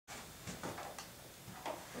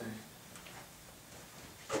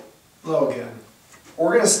Hello again. We're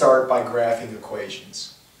going to start by graphing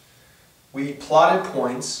equations. We plotted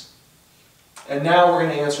points, and now we're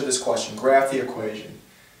going to answer this question, graph the equation.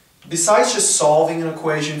 Besides just solving an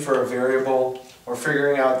equation for a variable, or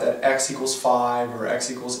figuring out that x equals 5 or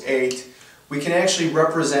x equals 8, we can actually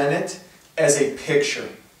represent it as a picture.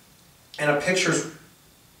 And a picture's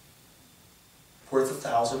worth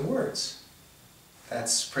 1,000 words.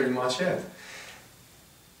 That's pretty much it.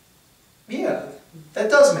 Yeah, that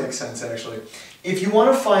does make sense actually. If you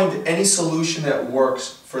want to find any solution that works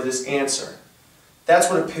for this answer, that's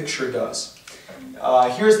what a picture does.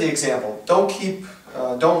 Here's the example.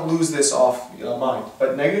 Don't lose this off mind.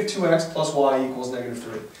 But negative 2x plus y equals negative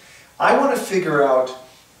 3. I want to figure out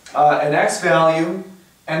an x value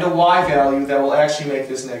and a y value that will actually make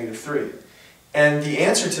this negative 3. And the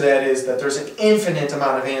answer to that is that there's an infinite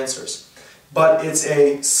amount of answers. But it's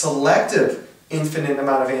a selective infinite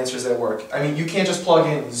amount of answers that work. I mean, you can't just plug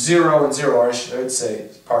in 0 and 0, or I should say,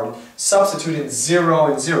 substitute in 0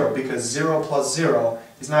 and 0, because 0 plus 0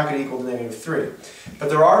 is not going to equal to negative 3. But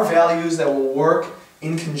there are values that will work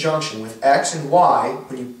in conjunction with x and y,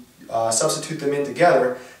 when you substitute them in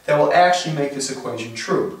together, that will actually make this equation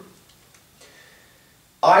true.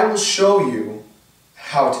 I will show you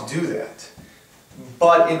how to do that.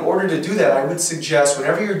 But in order to do that, I would suggest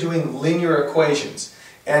whenever you're doing linear equations,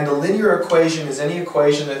 and a linear equation is any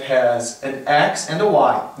equation that has an x and a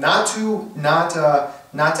y, not to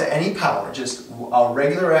any power, just a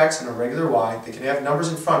regular x and a regular y. They can have numbers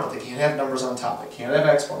in front, but they can't have numbers on top. They can't have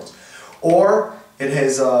exponents. Or it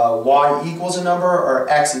has y equals a number or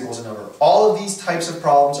x equals a number. All of these types of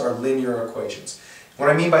problems are linear equations.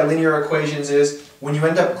 What I mean by linear equations is when you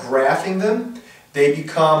end up graphing them, they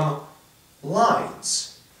become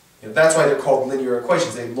lines. That's why they're called linear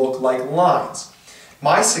equations. They look like lines.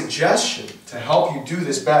 My suggestion to help you do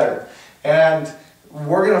this better, and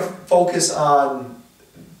we're going to focus on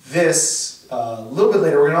this a little bit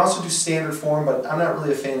later. We're going to also do standard form, but I'm not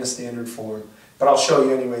really a fan of standard form, but I'll show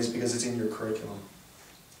you anyways because it's in your curriculum,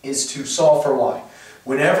 is to solve for y.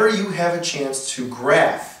 Whenever you have a chance to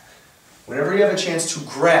graph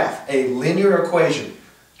a linear equation,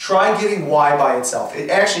 try getting y by itself. It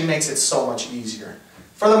actually makes it so much easier.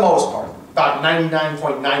 For the most part, about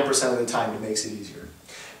 99.9% of the time it makes it easier.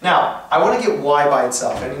 Now, I want to get y by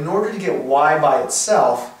itself, and in order to get y by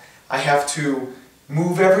itself, I have to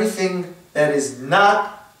move everything that is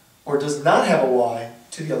not or does not have a y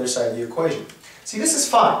to the other side of the equation. See, this is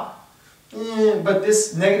fine, but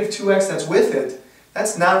this negative 2x that's with it,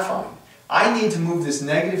 that's not fine. I need to move this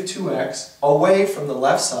negative 2x away from the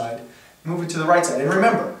left side, move it to the right side. And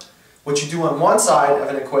remember, what you do on one side of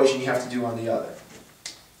an equation, you have to do on the other.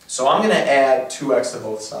 So I'm going to add 2x to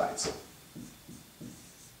both sides.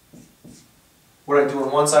 What I do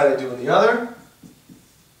on one side, I do on the other.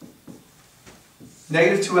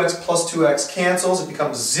 Negative 2x plus 2x cancels, it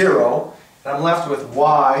becomes 0, and I'm left with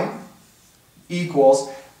y equals,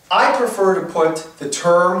 I prefer to put the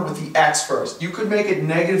term with the x first. You could make it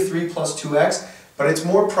negative 3 plus 2x, but it's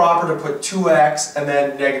more proper to put 2x and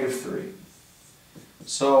then negative 3.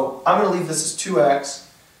 So I'm going to leave this as 2x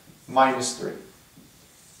minus 3.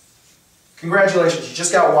 Congratulations, you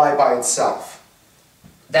just got y by itself.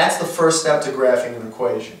 That's the first step to graphing an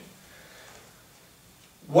equation.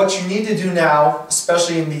 What you need to do now,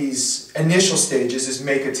 especially in these initial stages, is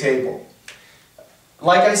make a table.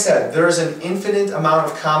 Like I said, there's an infinite amount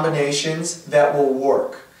of combinations that will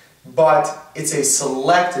work, but it's a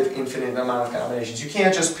selective infinite amount of combinations. You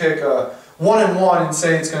can't just pick a 1 and 1 and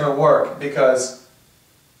say it's going to work, because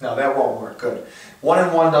no, that won't work. Good. 1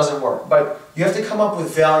 and 1 doesn't work, but you have to come up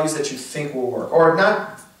with values that you think will work, or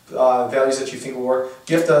not values that you think will work.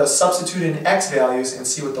 You have to substitute in x values and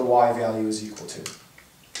see what the y value is equal to.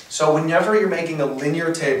 So whenever you're making a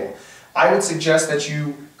linear table, I would suggest that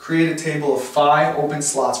you create a table of 5 open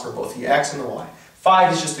slots for both the x and the y.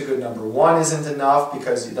 5 is just a good number. 1 isn't enough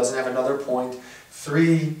because it doesn't have another point.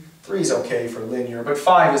 3 is okay for linear, but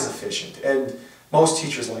 5 is efficient, and most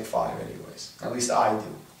teachers like 5 anyways. At least I do.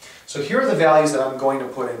 So here are the values that I'm going to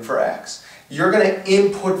put in for x. You're going to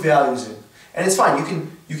input values in, and it's fine.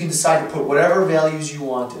 You can decide to put whatever values you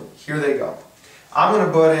want in. Here they go. I'm going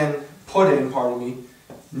to put in,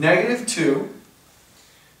 negative 2,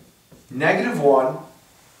 negative 1,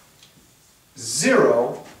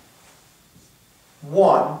 0,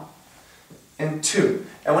 1, and 2.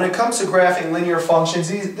 And when it comes to graphing linear functions,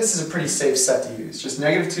 this is a pretty safe set to use. Just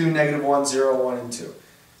negative 2, negative 1, 0, 1, and 2.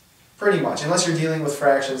 Pretty much. Unless you're dealing with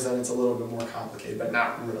fractions, then it's a little bit more complicated, but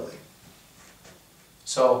not really.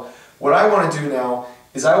 So what I want to do now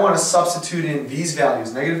is I want to substitute in these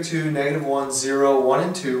values, negative 2, negative 1, 0, 1,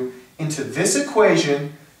 and 2, into this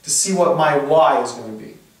equation to see what my y is going to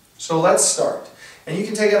be. So let's start. And you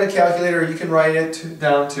can take out a calculator, or you can write it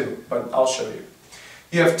down too, but I'll show you.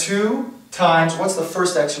 You have 2 times, what's the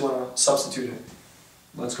first x you want to substitute in?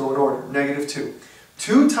 Let's go in order, negative 2.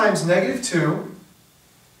 2 times negative 2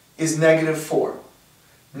 is negative 4.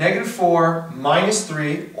 Negative 4 minus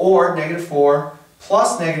 3, or negative 4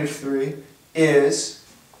 plus negative 3 is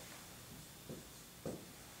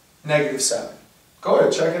negative 7. Go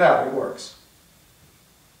ahead, check it out, it works.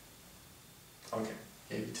 Okay,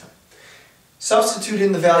 gave you time. Substitute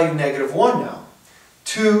in the value negative 1 now.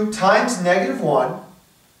 2 times negative 1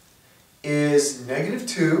 is negative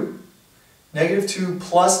 2. Negative 2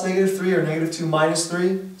 plus negative 3, or negative 2 minus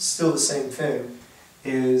 3, still the same thing,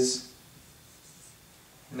 is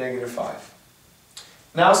negative 5.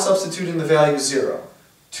 Now substitute in the value 0.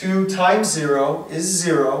 2 times 0 is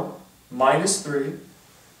 0, minus 3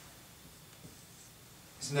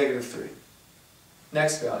 is negative 3.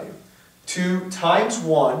 Next value. 2 times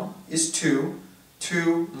 1 is 2.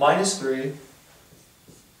 2 minus 3,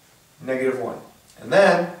 negative 1. And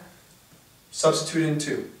then substitute in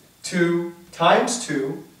 2. 2 times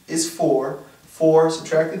 2 is 4. 4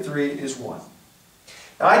 subtracted 3 is 1.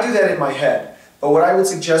 Now I do that in my head, but what I would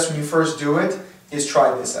suggest when you first do it is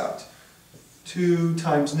try this out. 2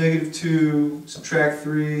 times negative 2, subtract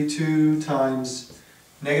 3, 2 times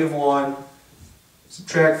negative 1,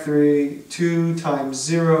 subtract 3, 2 times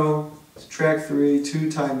 0, subtract 3,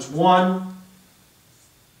 2 times 1.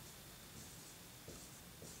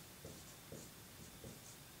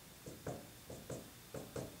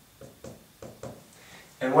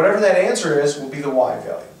 And whatever that answer is will be the y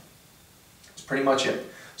value. That's pretty much it.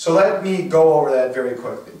 So let me go over that very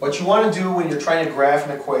quickly. What you want to do when you're trying to graph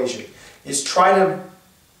an equation is try to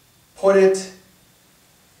put it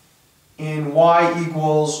in y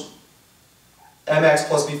equals mx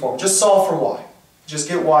plus b form. Just solve for y. Just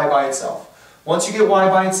get y by itself. Once you get y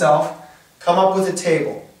by itself, come up with a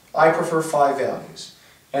table. I prefer 5 values.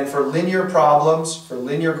 And for linear problems, for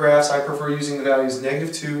linear graphs, I prefer using the values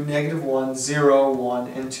negative 2, negative 1, 0, 1,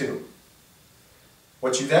 and 2.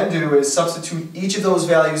 What you then do is substitute each of those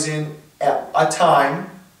values in at a time,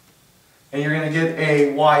 and you're going to get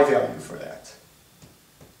a y value for that.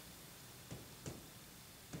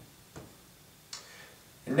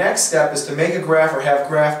 The next step is to make a graph or have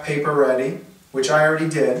graph paper ready, which I already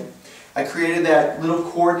did. I created that little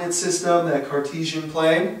coordinate system, that Cartesian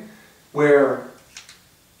plane, where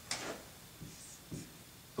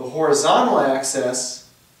the horizontal axis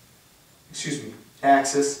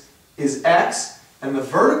is x, and the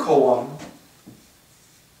vertical one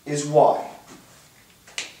is y.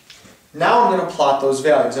 Now I'm going to plot those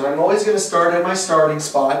values, and I'm always going to start at my starting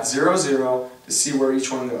spot, 0, 0, to see where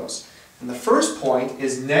each one goes. And the first point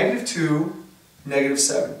is negative 2, negative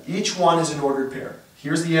 7. Each one is an ordered pair.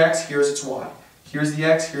 Here's the x, here's its y. Here's the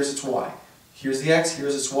x, here's its y. Here's the x,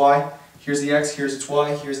 here's its y. Here's the x, here's its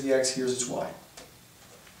y. Here's the x, here's its y.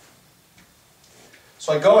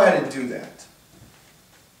 So I go ahead and do that.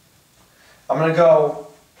 I'm going to go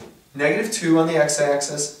negative 2 on the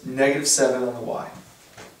x-axis, negative 7 on the y.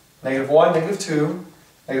 Negative 1, negative 2,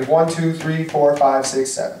 negative 1, 2, 3, 4, 5,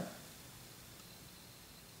 6, 7.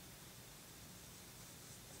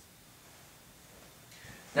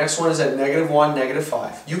 Next one is at negative 1, negative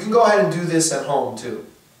 5. You can go ahead and do this at home too.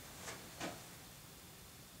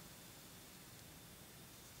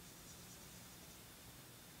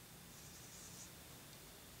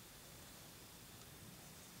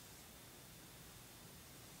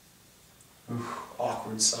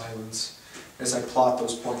 Awkward silence as I plot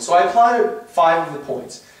those points. So I plotted 5 of the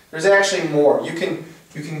points. There's actually more. You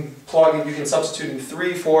can plug in, you can substitute in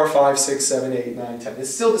 3, 4, 5, 6, 7, 8, 9, 10.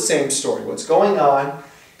 It's still the same story. What's going on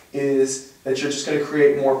is that you're just going to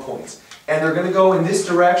create more points. And they're going to go in this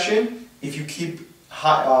direction if you keep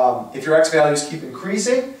if your x values keep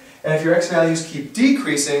increasing, and if your x values keep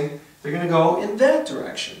decreasing, they're going to go in that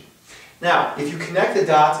direction. Now, if you connect the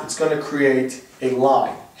dots, it's going to create a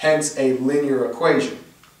line. Hence a linear equation.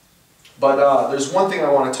 But there's one thing I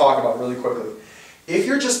want to talk about really quickly. If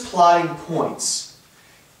you're just plotting points,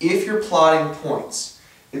 it's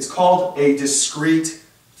called a discrete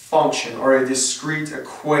function or a discrete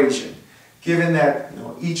equation. Given that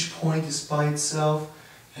each point is by itself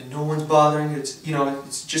and no one's bothering,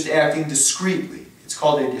 it's just acting discretely. It's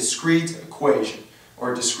called a discrete equation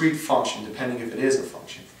or a discrete function, depending if it is a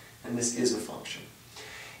function. And this is a function.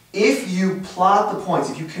 If you plot the points,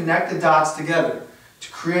 if you connect the dots together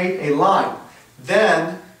to create a line,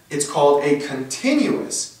 then it's called a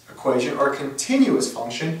continuous equation or a continuous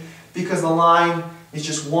function because the line is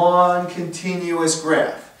just one continuous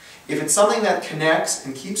graph. If it's something that connects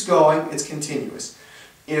and keeps going, it's continuous.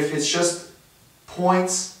 If it's just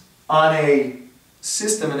points on a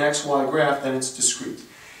system, an XY graph, then it's discrete.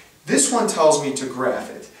 This one tells me to graph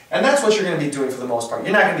it. And that's what you're going to be doing for the most part.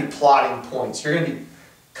 You're not going to be plotting points. You're going to be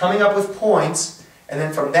coming up with points, and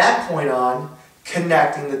then from that point on,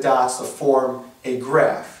 connecting the dots to form a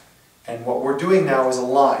graph. And what we're doing now is a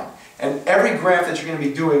line. And every graph that you're going to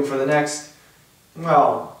be doing for the next,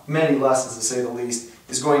 well, many lessons to say the least,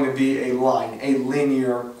 is going to be a line, a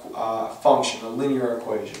linear function, a linear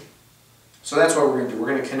equation. So that's what we're going to do. We're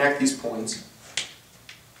going to connect these points.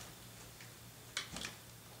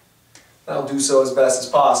 I'll do so as best as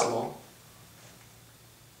possible.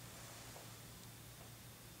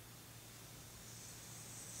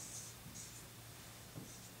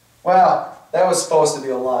 Well, that was supposed to be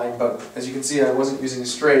a line, but as you can see, I wasn't using a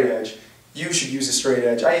straight edge. You should use a straight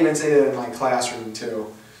edge. I even say that in my classroom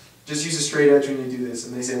too. Just use a straight edge when you do this.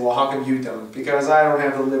 And they say, well, how come you don't? Because I don't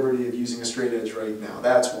have the liberty of using a straight edge right now.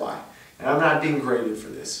 That's why. And I'm not being graded for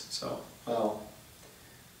this. So, well,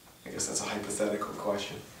 I guess that's a hypothetical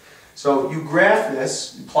question. So you graph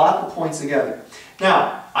this, you plot the points together.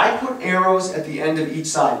 Now, I put arrows at the end of each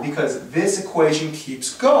side because this equation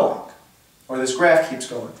keeps going, or this graph keeps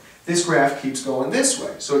going. This graph keeps going this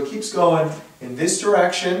way. So it keeps going in this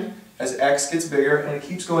direction as x gets bigger, and it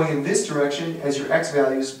keeps going in this direction as your x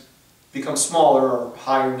values become smaller or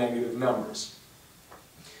higher negative numbers.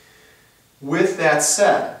 With that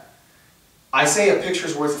said, I say a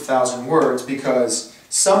picture's worth 1,000 words because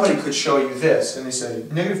somebody could show you this, and they say,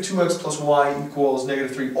 negative 2x plus y equals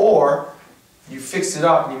negative 3, or you fixed it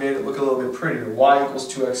up and you made it look a little bit prettier, y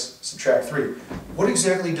equals 2x subtract 3. What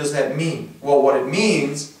exactly does that mean? Well, what it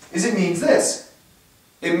means is it means this.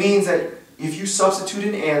 It means that if you substitute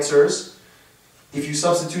in answers, if you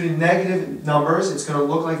substitute in negative numbers, it's going to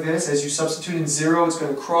look like this. As you substitute in 0, it's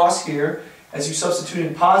going to cross here. As you substitute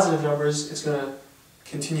in positive numbers, it's going to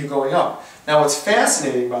continue going up. Now, what's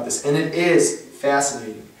fascinating about this, and it is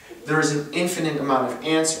fascinating, there is an infinite amount of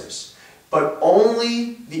answers, but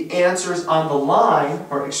only the answers on the line,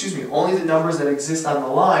 or excuse me, only the numbers that exist on the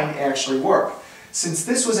line actually work. Since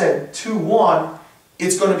this was at 2, 1,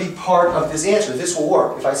 it's going to be part of this answer. This will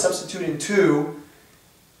work. If I substitute in 2,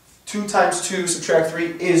 2 times 2 subtract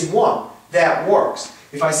 3 is 1. That works.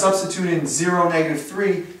 If I substitute in 0, negative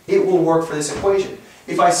 3, it will work for this equation.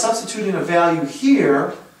 If I substitute in a value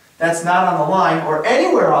here, that's not on the line, or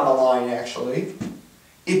anywhere on the line actually,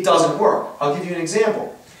 it doesn't work. I'll give you an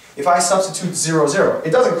example. If I substitute 0, 0, it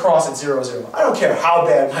doesn't cross at 0, 0. I don't care how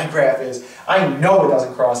bad my graph is. I know it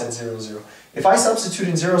doesn't cross at 0, 0. If I substitute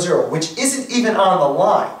in 0, 0, which isn't even on the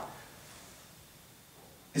line,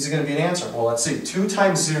 is it going to be an answer? Well, let's see. 2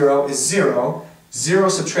 times 0 is 0. 0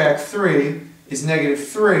 subtract 3 is negative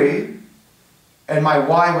 3. And my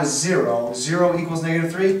y was 0. 0 equals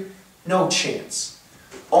negative 3? No chance.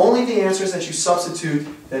 Only the answers that you substitute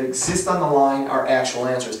that exist on the line are actual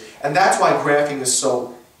answers. And that's why graphing is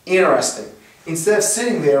so interesting. Instead of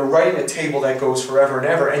sitting there writing a table that goes forever and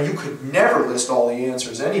ever, and you could never list all the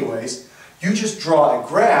answers anyways, you just draw a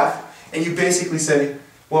graph and you basically say,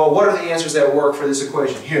 well, what are the answers that work for this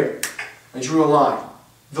equation? Here, I drew a line.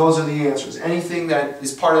 Those are the answers. Anything that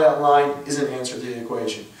is part of that line is an answer to the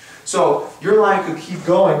equation. So your line could keep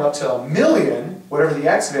going up to 1,000,000, whatever the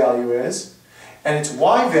x value is, and its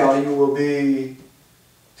y value will be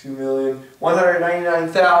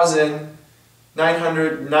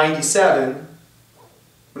 2,199,997.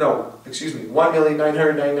 No, excuse me,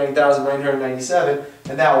 1,999,997,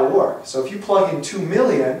 and that will work. So if you plug in 2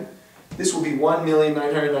 million, this will be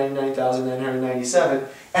 1,999,997,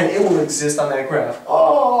 and it will exist on that graph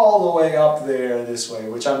all the way up there this way,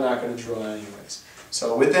 which I'm not going to draw anyways.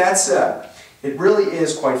 So with that said, it really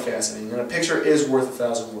is quite fascinating, and a picture is worth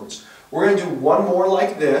 1,000 words. We're going to do one more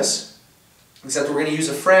like this, except we're going to use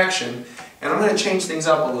a fraction, and I'm going to change things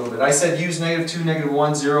up a little bit. I said use negative 2, negative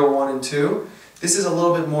 1, 0, 1, and 2. This is a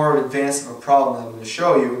little bit more advanced of a problem that I'm going to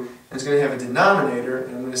show you, and it's going to have a denominator,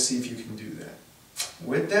 and I'm going to see if you can do that.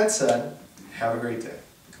 With that said, have a great day.